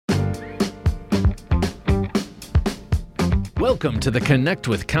Welcome to the Connect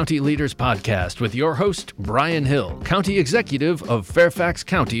with County Leaders podcast with your host, Brian Hill, County Executive of Fairfax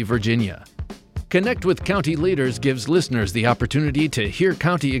County, Virginia. Connect with County Leaders gives listeners the opportunity to hear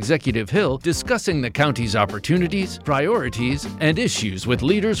County Executive Hill discussing the county's opportunities, priorities, and issues with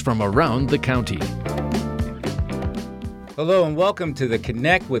leaders from around the county. Hello and welcome to the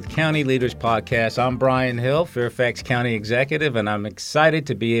Connect with County Leaders podcast. I'm Brian Hill, Fairfax County Executive, and I'm excited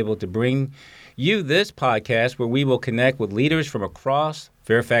to be able to bring you this podcast where we will connect with leaders from across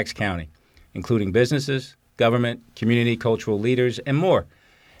Fairfax County, including businesses, government, community, cultural leaders, and more.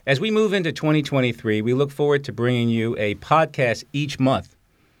 As we move into 2023, we look forward to bringing you a podcast each month.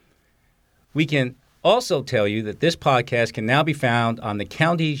 We can also tell you that this podcast can now be found on the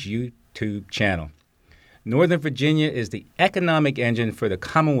county's YouTube channel. Northern Virginia is the economic engine for the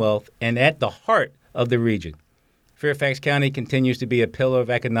Commonwealth and at the heart of the region. Fairfax County continues to be a pillar of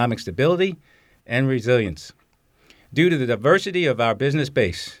economic stability and resilience. Due to the diversity of our business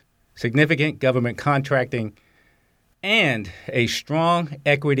base, significant government contracting, and a strong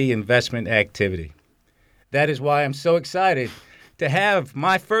equity investment activity. That is why I'm so excited to have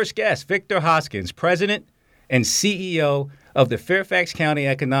my first guest, Victor Hoskins, President and CEO of the Fairfax County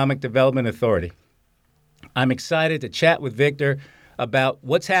Economic Development Authority. I'm excited to chat with Victor about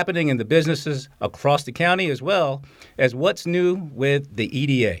what's happening in the businesses across the county as well as what's new with the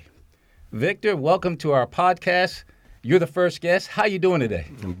EDA. Victor, welcome to our podcast. You're the first guest. How you doing today?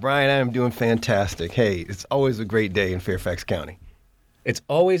 Brian, I am doing fantastic. Hey, it's always a great day in Fairfax County. It's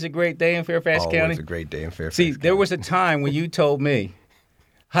always a great day in Fairfax County? Always a great day in Fairfax County. County. There was a time when you told me,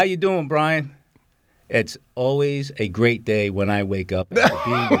 how you doing, Brian? It's always a great day when I wake up and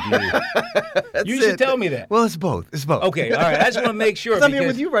be with you. You should tell me that. Well, it's both. It's both. Okay, all right. I just want to make sure. I'm here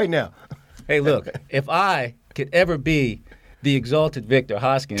with you right now. Hey, look, if I could ever be the exalted Victor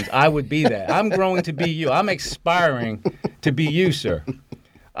Hoskins, I would be that. I'm growing to be you. I'm aspiring to be you, sir.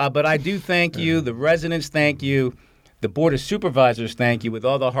 But I do thank you. The residents thank you. The Board of Supervisors thank you with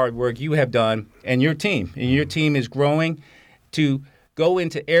all the hard work you have done and your team. And your team is growing to go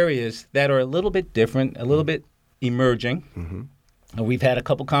into areas that are a little bit different, a little bit emerging. Mm-hmm. And we've had a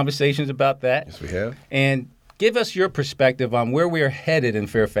couple conversations about that. Yes, we have. And give us your perspective on where we're headed in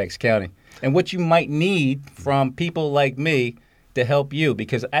Fairfax County and what you might need from people like me to help you,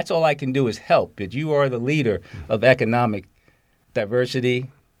 because that's all I can do is help. But you are the leader of economic diversity,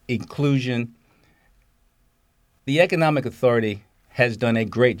 inclusion. The Economic Authority has done a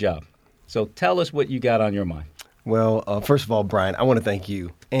great job. So tell us what you got on your mind. Well, first of all, Brian, I want to thank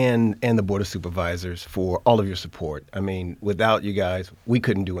you and the Board of Supervisors for all of your support. I mean, without you guys, we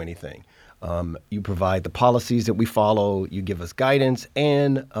couldn't do anything. You provide the policies that we follow, you give us guidance,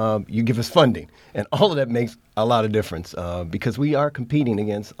 and you give us funding. And all of that makes a lot of difference because we are competing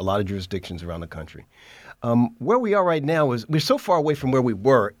against a lot of jurisdictions around the country. Where we are right now is we're so far away from where we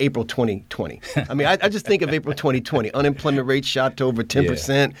were April 2020. I mean, I just think of April 2020. Unemployment rate shot to over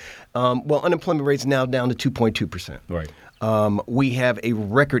 10%. Yeah. Well, unemployment rate's now down to 2.2%. Right. We have a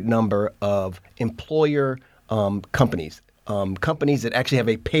record number of employer companies. Companies that actually have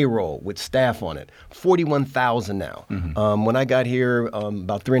a payroll with staff on it, 41,000 now. Mm-hmm. When I got here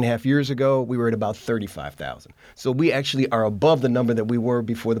about 3.5 years ago, we were at about 35,000. So we actually are above the number that we were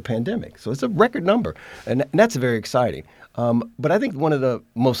before the pandemic. So it's a record number, and that's very exciting. But I think one of the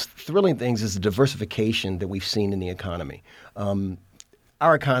most thrilling things is the diversification that we've seen in the economy.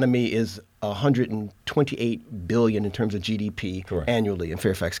 Our economy is $128 billion in terms of GDP Correct. Annually in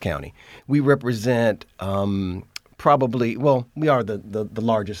Fairfax County. We represent we are the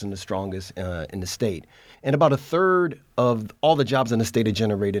largest and the strongest in the state. And about a third of all the jobs in the state are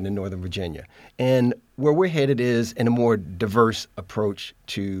generated in Northern Virginia. And where we're headed is in a more diverse approach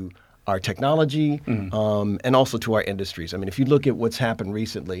to our technology, and also to our industries. I mean, if you look at what's happened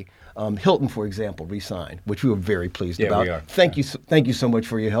recently, Hilton, for example, re-signed, which we were very pleased about. We are. Thank you so much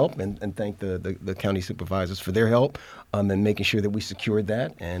for your help, and thank the county supervisors for their help, and making sure that we secured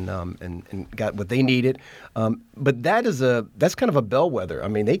that and got what they needed. But that's kind of a bellwether. I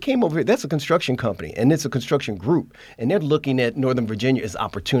mean, they came over here. That's a construction company, and it's a construction group, and they're looking at Northern Virginia as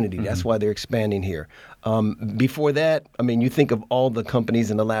opportunity. Mm-hmm. That's why they're expanding here. Before that, I mean, you think of all the companies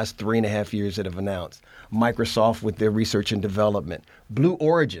in the last 3.5 years that have announced. Microsoft with their research and development, Blue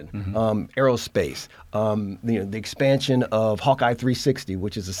Origin, aerospace, the expansion of Hawkeye 360,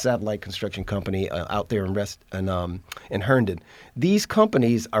 which is a satellite construction company out there in Herndon. These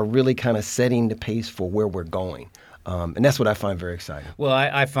companies are really kind of setting the pace for where we're going. And that's what I find very exciting. Well,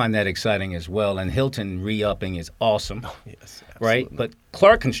 I find that exciting as well. And Hilton re-upping is awesome. Oh, yes, absolutely. Right? But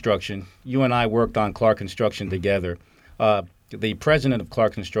Clark Construction, you and I worked on Clark Construction together. The president of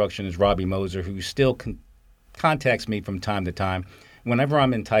Clark Construction is Robbie Moser, who's still contacts me from time to time. Whenever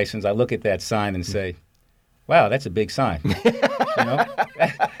I'm in Tyson's, I look at that sign and say, wow, that's a big sign. You know?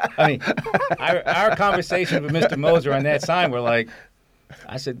 I mean, our conversation with Mr. Moser on that sign were like,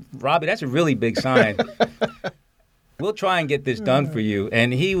 I said, Robbie, that's a really big sign. We'll try and get this done for you.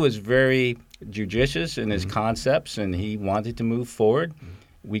 And he was very judicious in his concepts, and he wanted to move forward.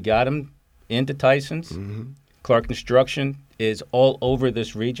 We got him into Tyson's. Clark Construction is all over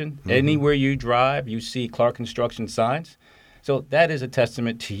this region. Anywhere you drive, you see Clark Construction signs. So that is a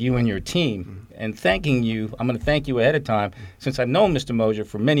testament to you and your team. And thanking you, I'm going to thank you ahead of time, since I've known Mr. Moser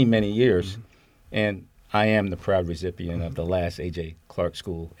for many, many years. And I am the proud recipient of the last A.J. Clark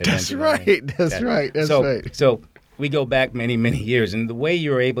School. That's right. That's right. So we go back many, many years. And the way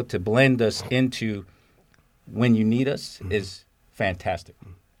you're able to blend us into when you need us is fantastic.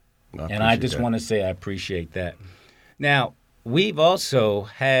 And I just want to say I appreciate that. Now, we've also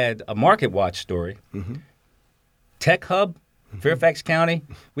had a Market Watch story. Tech Hub, Fairfax County,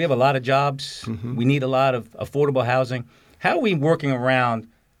 we have a lot of jobs. We need a lot of affordable housing. How are we working around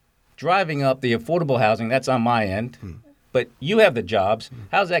driving up the affordable housing? That's on my end. But you have the jobs.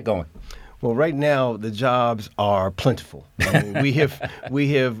 How's that going? Well, right now the jobs are plentiful. I mean, we've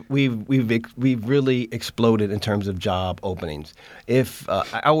really exploded in terms of job openings. If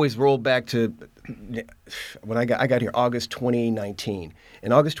I always roll back to when I got here, August 2019.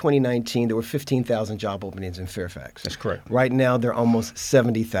 In August 2019, there were 15,000 job openings in Fairfax. That's correct. Right now, there are almost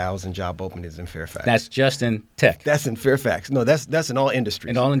 70,000 job openings in Fairfax. That's just in tech. That's in Fairfax. No, that's in all industries.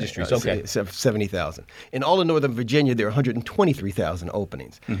 In all industries, okay. 70,000. In all of Northern Virginia, there are 123,000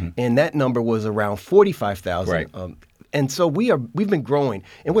 openings, and that number was around 45,000. Right. And so we've been growing.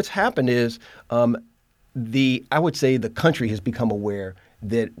 And what's happened is I would say the country has become aware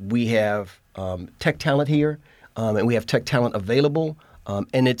that we have tech talent here, and we have tech talent available.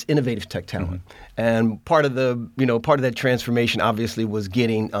 And it's innovative tech talent. And part of that transformation obviously was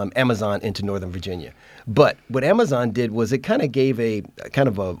getting Amazon into Northern Virginia. But what Amazon did was it kind of gave a kind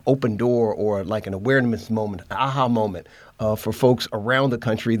of an open door, or like an awareness moment, an aha moment for folks around the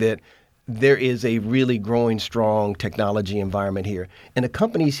country that there is a really growing, strong technology environment here. And the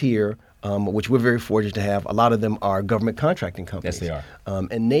companies here, which we're very fortunate to have, a lot of them are government contracting companies. Yes, they are.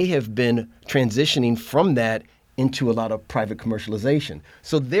 And they have been transitioning from that into a lot of private commercialization.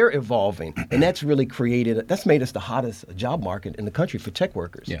 So they're evolving, and that's really that's made us the hottest job market in the country for tech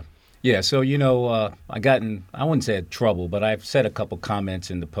workers. Yeah. So, I wouldn't say trouble, but I've said a couple comments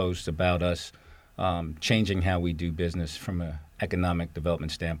in the post about us changing how we do business from an economic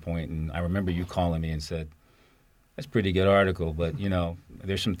development standpoint. And I remember you calling me and said, that's a pretty good article, but,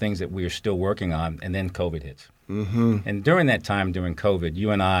 there's some things that we are still working on, and then COVID hits. And during that time, during COVID,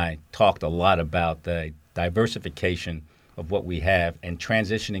 you and I talked a lot about the diversification of what we have and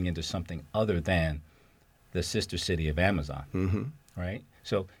transitioning into something other than the sister city of Amazon, right?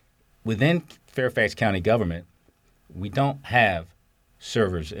 So within Fairfax County government, we don't have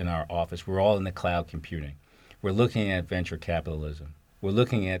servers in our office. We're all in the cloud computing. We're looking at venture capitalism. We're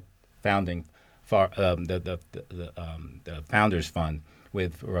looking at founding the Founders Fund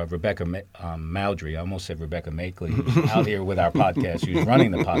with Rebecca Mowdrey. I almost said Rebecca Makeley, who's out here with our podcast, who's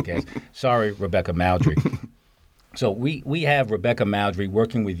running the podcast. Sorry, Rebecca Mowdrey. So we have Rebecca Mowdrey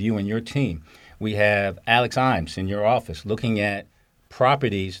working with you and your team. We have Alex Imes in your office looking at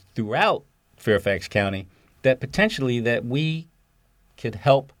properties throughout Fairfax County that potentially that we could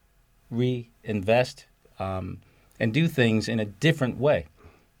help reinvest and do things in a different way.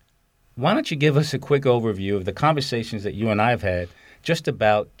 Why don't you give us a quick overview of the conversations that you and I have had just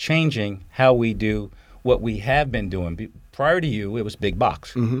about changing how we do what we have been doing. Prior to you, it was big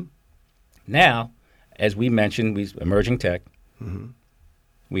box. Now, as we mentioned, emerging tech.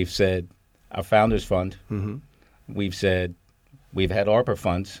 We've said our Founders Fund. We've said we've had ARPA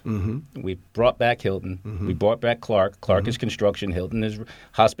funds. We've brought back Hilton. We brought back Clark. Clark is construction. Hilton is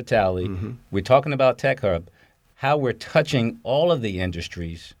hospitality. We're talking about Tech Hub, how we're touching all of the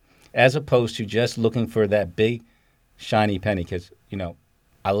industries as opposed to just looking for that big shiny penny, because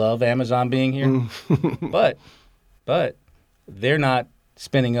I love Amazon being here, but they're not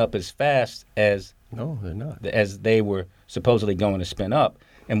spinning up as fast as they're not, as they were supposedly going to spin up.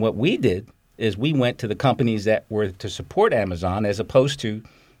 And what we did is we went to the companies that were to support Amazon as opposed to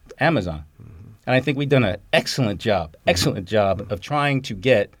Amazon. And I think we've done an excellent job of trying to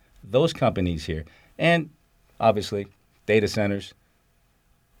get those companies here. And obviously, data centers,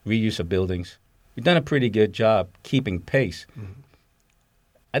 reuse of buildings. We've done a pretty good job keeping pace.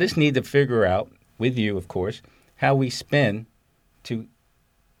 I just need to figure out, with you, of course, how we spin to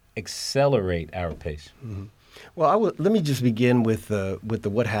accelerate our pace. Well, let me just begin with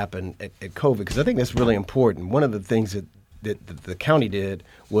what happened at COVID, because I think that's really important. One of the things that the county did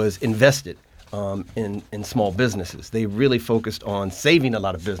was invested in small businesses. They really focused on saving a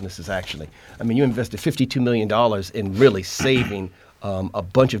lot of businesses, actually. I mean, you invested $52 million in really saving a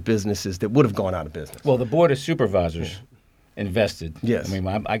bunch of businesses that would have gone out of business. Well, the Board of Supervisors invested. Yes. I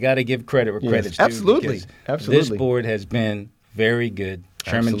mean, I got to give credit where credit's due. Absolutely. Absolutely. This board has been very good.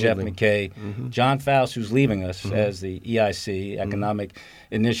 Chairman Jeff McKay, John Faust, who's leaving us as the EIC, Economic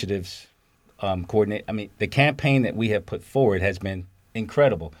Initiatives Coordinator. I mean, the campaign that we have put forward has been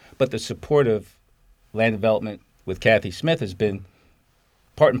incredible. But the support of land development with Kathy Smith has been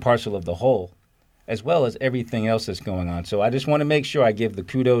part and parcel of the whole, as well as everything else that's going on. So I just want to make sure I give the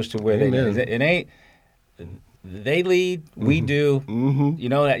kudos to where it ain't. They lead, we do. You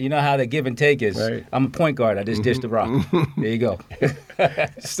know how the give and take is. Right. I'm a point guard. I just dish the rock. There you go.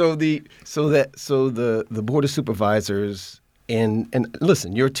 So the Board of Supervisors and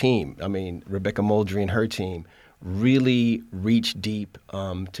listen, your team. I mean, Rebecca Moldry and her team really reached deep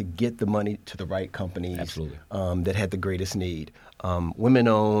to get the money to the right companies. Absolutely. That had the greatest need.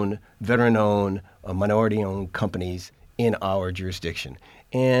 Women-owned, veteran-owned, minority-owned companies in our jurisdiction,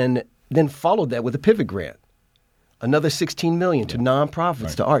 and then followed that with a pivot grant. Another $16 million to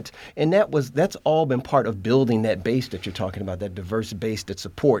nonprofits, to arts, and that's all been part of building that base that you're talking about, that diverse base that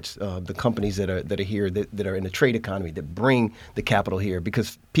supports the companies that are here, that are in the trade economy, that bring the capital here,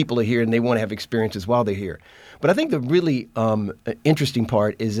 because people are here and they want to have experiences while they're here. But I think the really interesting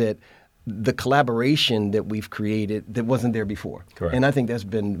part is that the collaboration that we've created that wasn't there before. Correct. And I think that's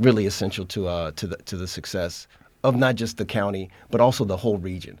been really essential to the success of not just the county, but also the whole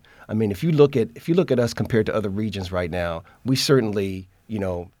region. I mean, if you look at us compared to other regions right now, we certainly,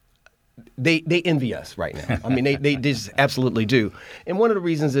 they envy us right now. I mean, they just absolutely do. And one of the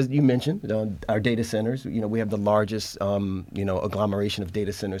reasons, as you mentioned, our data centers. We have the largest, agglomeration of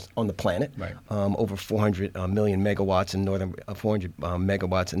data centers on the planet. Right. Over 400 million megawatts in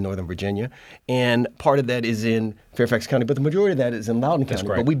megawatts in Northern Virginia, and part of that is in Fairfax County, but the majority of that is in Loudoun County.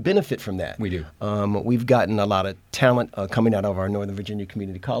 Correct. But we benefit from that. We do. We've gotten a lot of talent coming out of our Northern Virginia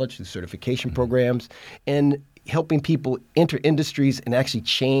Community College through certification programs, and helping people enter industries and actually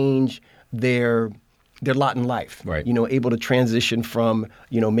change their lot in life. Right. Able to transition from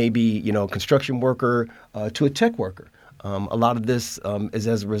maybe construction worker to a tech worker. A lot of this is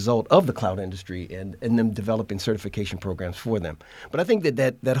as a result of the cloud industry and them developing certification programs for them. But I think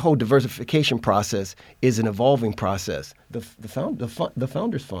that whole diversification process is an evolving process. The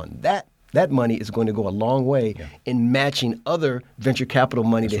Founders Fund, that money is going to go a long way in matching other venture capital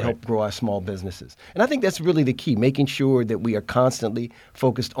money to help grow our small businesses. And I think that's really the key, making sure that we are constantly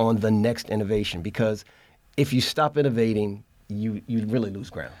focused on the next innovation, because if you stop innovating, you really lose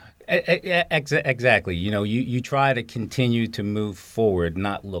ground. Exactly. You try to continue to move forward,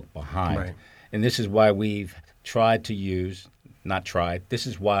 not look behind. Right. And this is why we've tried to use, not tried, this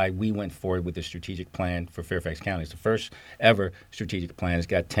is why we went forward with the strategic plan for Fairfax County. It's the first ever strategic plan. It's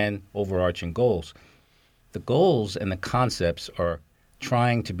got 10 overarching goals. The goals and the concepts are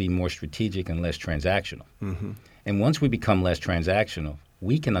trying to be more strategic and less transactional. Mm-hmm. And once we become less transactional,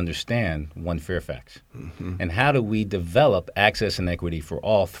 we can understand One Fairfax. Mm-hmm. And how do we develop access and equity for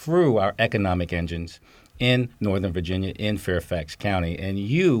all through our economic engines in Northern Virginia, in Fairfax County. And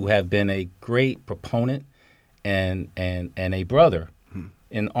you have been a great proponent and a brother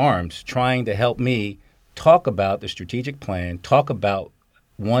in arms, trying to help me talk about the strategic plan, talk about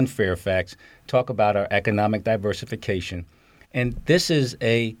One Fairfax, talk about our economic diversification. And this is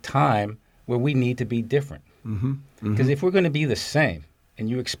a time where we need to be different. Because if we're going to be the same and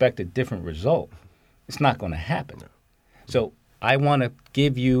you expect a different result, it's not going to happen. So I want to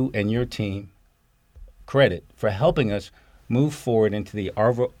give you and your team credit for helping us move forward into the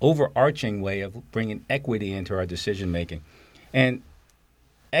overarching way of bringing equity into our decision making. And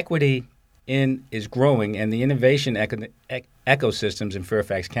equity is growing, and the innovation ecosystems in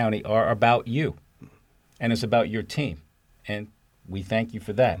Fairfax County are about you, and it's about your team. And we thank you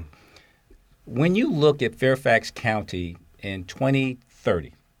for that. When you look at Fairfax County in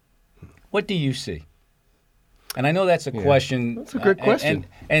 2030, what do you see? And I know that's a question. That's a good question.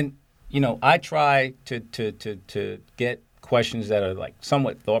 And I try to get questions that are like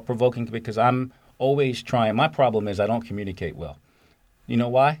somewhat thought-provoking, because I'm always trying. My problem is I don't communicate well. You know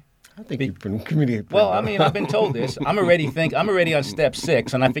why? I think you can communicate well. I mean, I've been told this. I'm already on step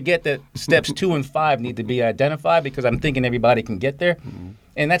 6, and I forget that steps 2 and 5 need to be identified, because I'm thinking everybody can get there,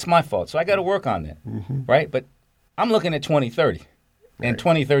 and that's my fault. So I got to work on that, right? But I'm looking at 2030 and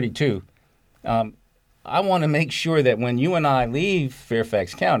 2032. I want to make sure that when you and I leave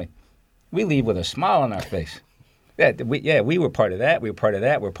Fairfax County, we leave with a smile on our face. We were part of that. We were part of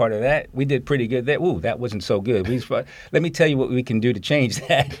that. We're part of that. We did pretty good there. Ooh, that wasn't so good. Let me tell you what we can do to change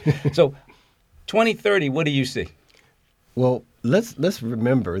that. So 2030, what do you see? Well, let's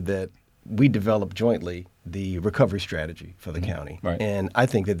remember that we developed jointly the recovery strategy for the county. Right. And I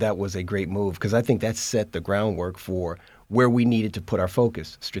think that was a great move because I think that set the groundwork for where we needed to put our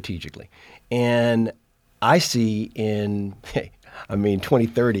focus strategically. And I see in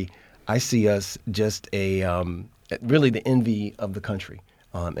 2030, I see us just really the envy of the country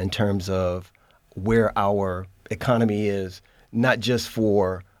in terms of where our economy is, not just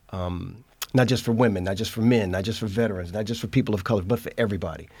for women, not just for men, not just for veterans, not just for people of color, but for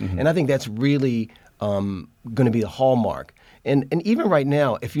everybody. Mm-hmm. And I think that's really going to be the hallmark. And even right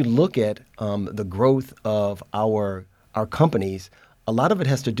now, if you look at the growth of our companies, a lot of it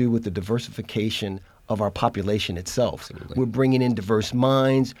has to do with the diversification of our population itself. Absolutely. We're bringing in diverse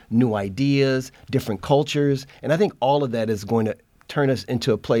minds, new ideas, different cultures, and I think all of that is going to turn us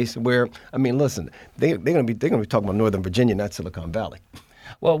into a place where, listen, they're going to be talking about Northern Virginia, not Silicon Valley.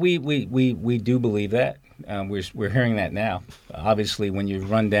 Well, we do believe that. We're hearing that now. Obviously, when you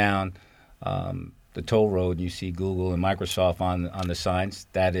run down the toll road, you see Google and Microsoft on the signs.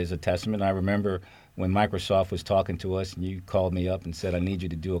 That is a testament. I remember when Microsoft was talking to us, and you called me up and said, "I need you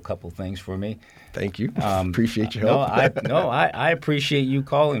to do a couple things for me." Thank you. Appreciate your help. I appreciate you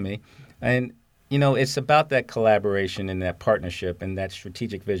calling me, and it's about that collaboration and that partnership and that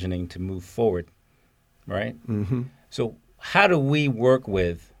strategic visioning to move forward, right? Mm-hmm. So, how do we work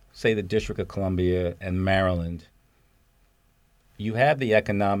with, say, the District of Columbia and Maryland? You have the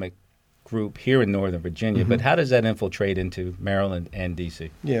economic group here in Northern Virginia, but how does that infiltrate into Maryland and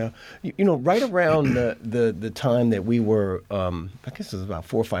D.C.? Yeah. Right around the time that we were, I guess it was about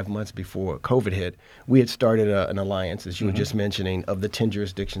 4 or 5 months before COVID hit, we had started an alliance, as you were just mentioning, of the 10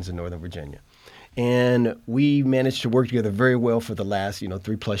 jurisdictions in Northern Virginia. And we managed to work together very well for the last,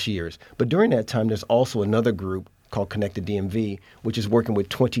 3+ years. But during that time, there's also another group called Connected DMV, which is working with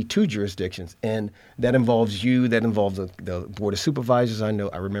 22 jurisdictions. And that involves that involves the Board of Supervisors. I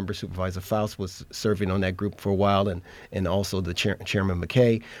remember Supervisor Faust was serving on that group for a while, and also the Chairman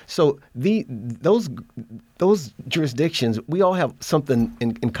McKay. So those jurisdictions, we all have something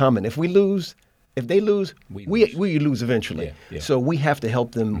in common. If they lose, we lose eventually. Yeah, yeah. So we have to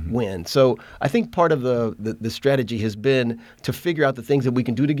help them win. So I think part of the strategy has been to figure out the things that we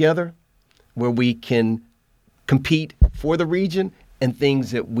can do together, where we can compete for the region, and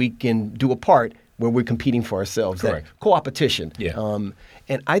things that we can do apart where we're competing for ourselves. Correct. That co-opetition. Yeah.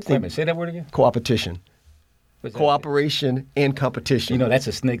 And I think... Wait a minute, say that word again? Co-opetition. Cooperation and competition. That's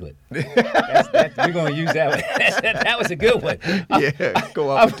a sniglet. We're going to use that one. That was a good one. Yeah,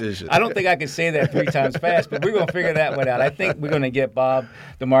 co-opetition. I don't think I can say that 3 times fast, but we're going to figure that one out. I think we're going to get Bob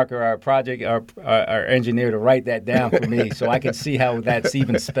DeMarco, our engineer, to write that down for me so I can see how that's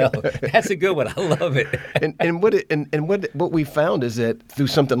even spelled. That's a good one. I love it. And what we found is that through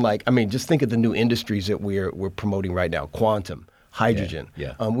something like, just think of the new industries that we're promoting right now: quantum, hydrogen.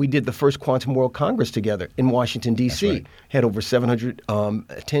 Yeah. We did the first Quantum World Congress together in Washington, D.C. Right. Had over 700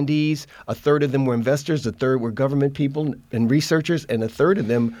 attendees. A third of them were investors, a third were government people and researchers, and a third of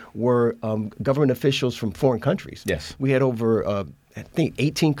them were government officials from foreign countries. Yes. We had over,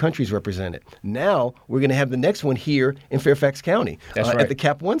 18 countries represented. Now we're going to have the next one here in Fairfax County. That's right. At the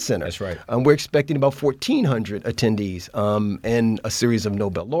Cap One Center. That's right. We're expecting about 1,400 attendees and a series of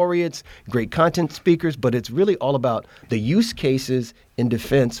Nobel laureates, great content speakers, but it's really all about the use cases in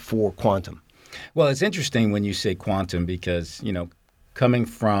defense for quantum. Well, it's interesting when you say quantum because, coming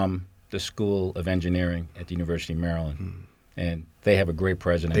from the School of Engineering at the University of Maryland, and they have a great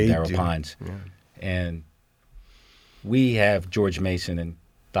president, Darryl Pines, and we have George Mason and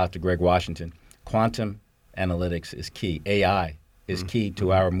Dr. Greg Washington. Quantum analytics is key. AI is key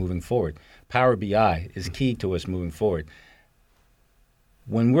to our moving forward. Power BI is key to us moving forward.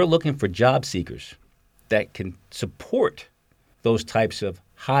 When we're looking for job seekers that can support those types of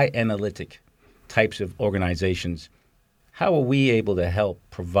high analytic types of organizations, how are we able to help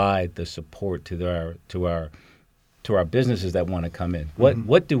provide the support to our businesses that want to come in?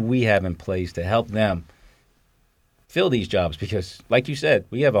 What do we have in place to help them fill these jobs? Because, like you said,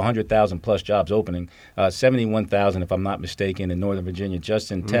 we have 100,000 plus jobs opening, 71,000, if I'm not mistaken, in Northern Virginia,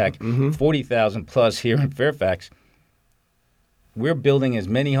 just in tech, 40,000 plus here in Fairfax. We're building as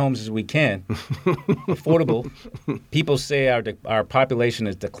many homes as we can, affordable. People say our population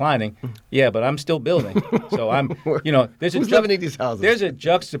is declining. Yeah, but I'm still building. So there's Who's living in these houses? There's a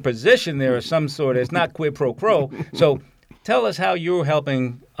juxtaposition there of some sort. It's not quid pro quo. So tell us how you're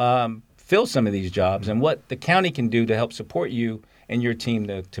helping fill some of these jobs and what the county can do to help support you and your team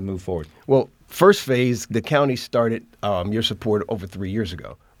to move forward? Well, first phase, the county started your support over 3 years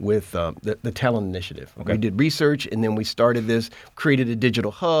ago with the Talent Initiative. Okay. We did research, and then we started this, created a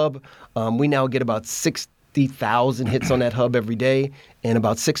digital hub. We now get about 60,000 hits on that hub every day, and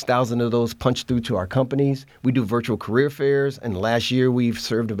about 6,000 of those punch through to our companies. We do virtual career fairs, and last year we've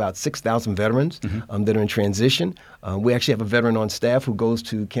served about 6,000 veterans that are in transition. We actually have a veteran on staff who goes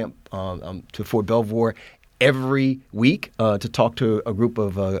to camp to Fort Belvoir every week to talk to a group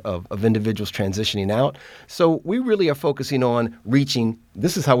of individuals transitioning out. So we really are focusing on reaching,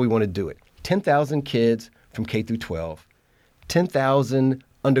 this is how we want to do it, 10,000 kids from K through 12, 10,000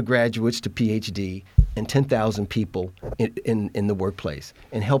 undergraduates to PhD, and 10,000 people in the workplace,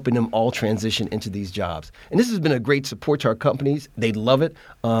 and helping them all transition into these jobs. And this has been a great support to our companies. They love it.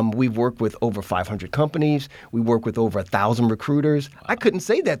 We've worked with over 500 companies. We work with over 1,000 recruiters. Wow. I couldn't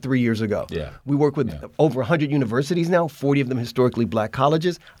say that 3 years ago. Yeah. We work with over 100 universities now, 40 of them historically black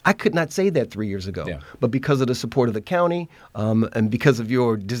colleges. I could not say that 3 years ago. Yeah. But because of the support of the county and because of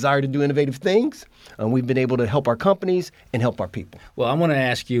your desire to do innovative things, we've been able to help our companies and help our people. Well, I want to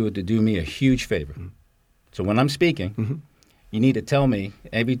ask you to do me a huge favor. So when I'm speaking, you need to tell me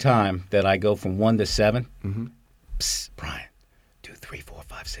every time that I go from 1 to 7, Psst, Brian, do 3, 4,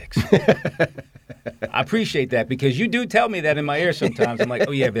 5, 6. I appreciate that because you do tell me that in my ear sometimes. I'm like,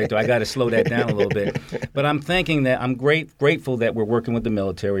 oh, yeah, Victor, I got to slow that down a little bit. But I'm thinking that I'm grateful that we're working with the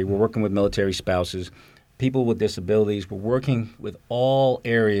military. We're working with military spouses, people with disabilities. We're working with all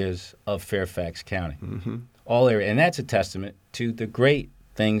areas of Fairfax County, all areas. And that's a testament to the great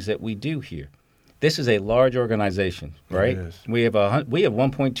things that we do here. This is a large organization, right? It is. We have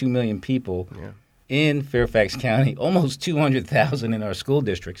 1.2 million people in Fairfax County, almost 200,000 in our school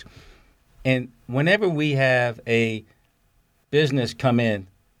districts. And whenever we have a business come in,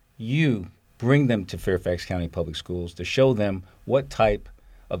 you bring them to Fairfax County Public Schools to show them what type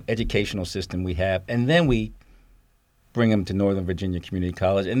of educational system we have. And then we bring them to Northern Virginia Community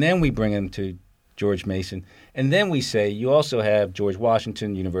College. And then we bring them to George Mason. And then we say you also have George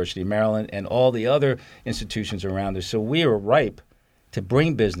Washington, University of Maryland, and all the other institutions around us. So we are ripe to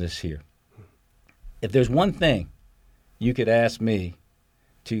bring business here. If there's one thing you could ask me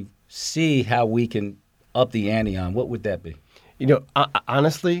to see how we can up the ante on, what would that be? You know,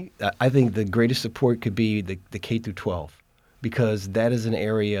 honestly, I think the greatest support could be the K through 12, because that is an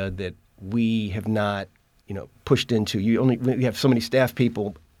area that we have not, pushed into. You have so many staff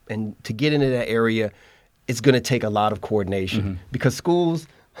people. And to get into that area, it's going to take a lot of coordination because schools,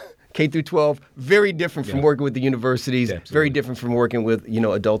 K through 12, very different from working with the universities, very different from working with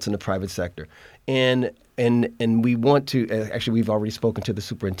adults in the private sector. And we want to actually, we've already spoken to the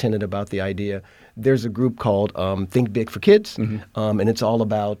superintendent about the idea. There's a group called Think Big for Kids, and it's all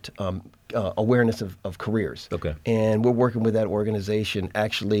about awareness of careers. Okay. And we're working with that organization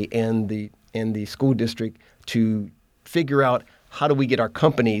actually in the school district to figure out how do we get our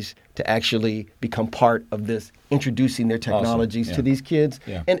companies to actually become part of this, introducing their technologies to these kids,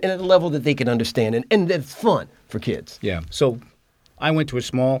 and at a level that they can understand, and that's fun for kids. Yeah. So I went to a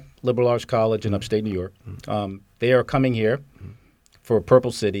small liberal arts college in upstate New York. They are coming here for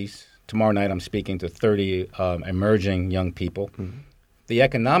Purple Cities. Tomorrow night I'm speaking to 30 emerging young people. The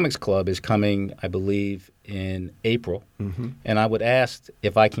Economics Club is coming, I believe, in April. And I would ask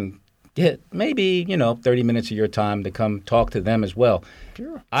if I can get maybe 30 minutes of your time to come talk to them as well.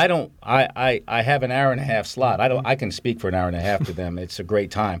 Sure. I have an hour and a half slot. I can speak for an hour and a half to them. It's a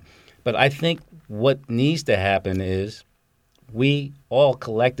great time. But I think what needs to happen is we all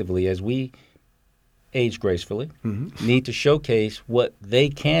collectively, as we age gracefully, need to showcase what they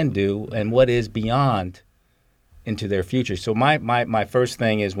can do and what is beyond into their future. So my first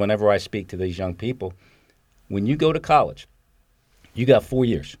thing is whenever I speak to these young people, when you go to college, you got 4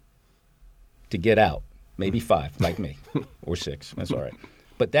 years to get out, maybe 5, like me, or 6. That's all right.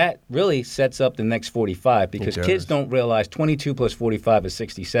 But that really sets up the next 45 because kids don't realize 22 plus 45 is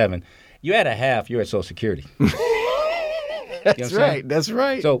 67. You add a half, you're at Social Security. That's right. That's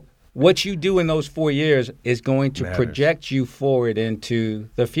right. So what you do in those 4 years is going to project you forward into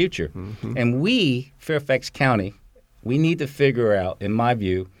the future. And we, Fairfax County, we need to figure out, in my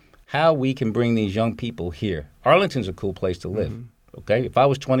view, how we can bring these young people here. Arlington's a cool place to live. Okay, if I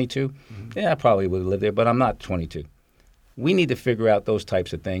was 22, I probably would have lived there, but I'm not 22. We need to figure out those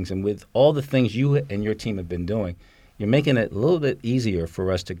types of things, and with all the things you and your team have been doing, you're making it a little bit easier for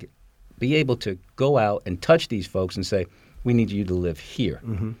us to be able to go out and touch these folks and say, we need you to live here.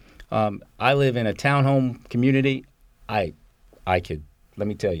 I live in a townhome community. I could, let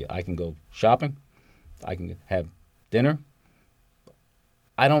me tell you, I can go shopping. I can have dinner.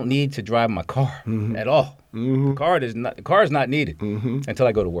 I don't need to drive my car at all. The car is not needed until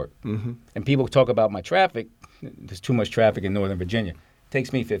I go to work. And people talk about my traffic. There's too much traffic in Northern Virginia. It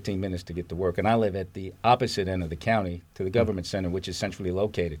takes me 15 minutes to get to work, and I live at the opposite end of the county to the government center, which is centrally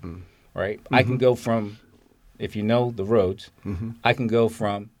located. Right? I can go from, if you know the roads, I can go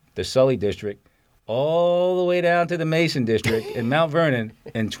from the Sully district all the way down to the Mason district in Mount Vernon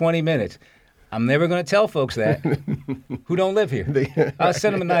in 20 minutes. I'm never going to tell folks that who don't live here. I'll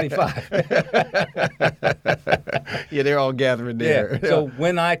send them a 95. Yeah, they're all gathering there. Yeah. So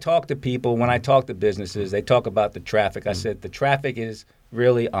when I talk to people, when I talk to businesses, they talk about the traffic. I said the traffic is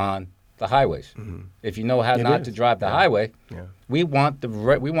really on the highways. If you know how not to drive the highway, we want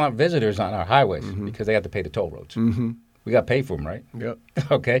visitors on our highways because they have to pay the toll roads. We got to pay for them, right? Yep.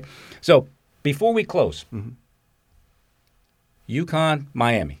 Okay. So before we close, UConn,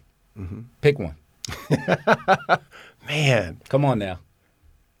 Miami. Pick one. Man. Come on now.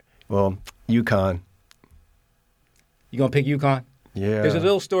 Well, UConn. You going to pick UConn? Yeah. There's a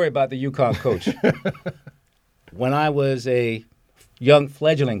little story about the UConn coach. When I was a young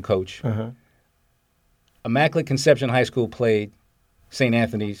fledgling coach, Immaculate Conception High School played St.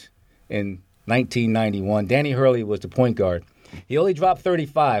 Anthony's in 1991. Danny Hurley was the point guard. He only dropped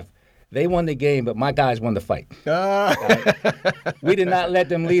 35. They won the game, but my guys won the fight. We did not let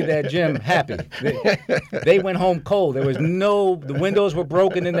them leave that gym happy. They went home cold. There was the windows were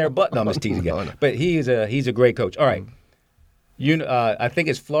broken in their butt. No, I'm just teasing you. But he's a great coach. All right. I think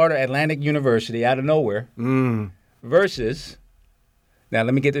it's Florida Atlantic University out of nowhere versus, now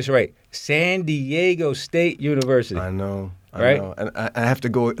let me get this right, San Diego State University. I know. Right? I know. And I have to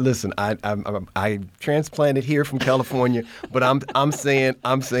go. Listen, I transplanted here from California, but I'm saying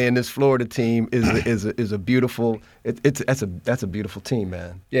this Florida team is a beautiful. That's a beautiful team,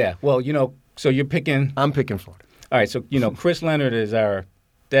 man. Yeah. Well, so you're picking. I'm picking Florida. All right. So Chris Leonard is our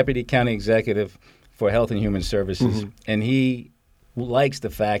Deputy County Executive for Health and Human Services, and he likes the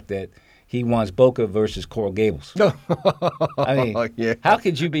fact that he wants Boca versus Coral Gables. I mean, how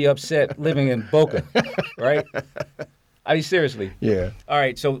could you be upset living in Boca, right? I mean, seriously. Yeah. All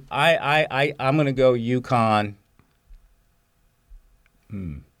right, so I'm going to go UConn.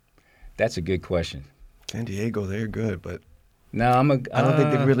 That's a good question. San Diego, they're good, but no, I don't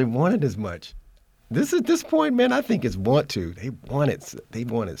think they really want it as much. At this point, man, I think it's want to. They want it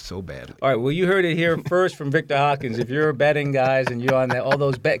so badly. All right, well, you heard it here first from Victor Hawkins. If you're betting, guys, and you're on all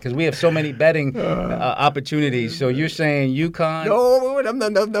those because we have so many betting opportunities. So you're saying UConn? No, I'm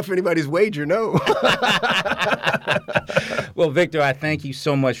not for anybody's wager, no. Well, Victor, I thank you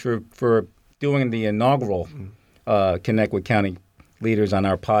so much for doing the inaugural Connect with County Leaders on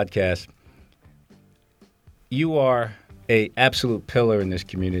our podcast. You are an absolute pillar in this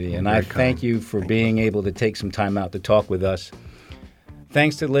community, and I thank you for being able to take some time out to talk with us.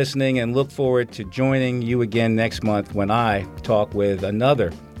 Thanks for listening, and look forward to joining you again next month when I talk with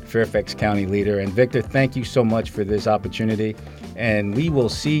another Fairfax County leader. And Victor, thank you so much for this opportunity, and we will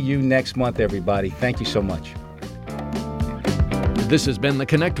see you next month, everybody. Thank you so much. This has been the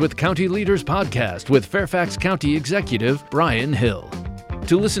Connect with County Leaders podcast with Fairfax County Executive Brian Hill.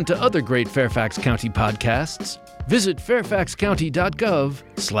 To listen to other great Fairfax County podcasts, visit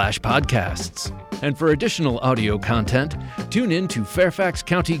fairfaxcounty.gov/podcasts. And for additional audio content, tune in to Fairfax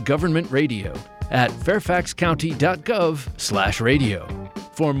County Government Radio at fairfaxcounty.gov/radio.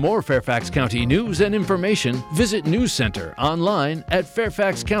 For more Fairfax County news and information, visit News Center online at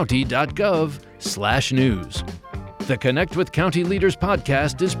fairfaxcounty.gov/news. The Connect with County Leaders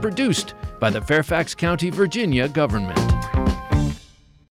podcast is produced by the Fairfax County, Virginia government.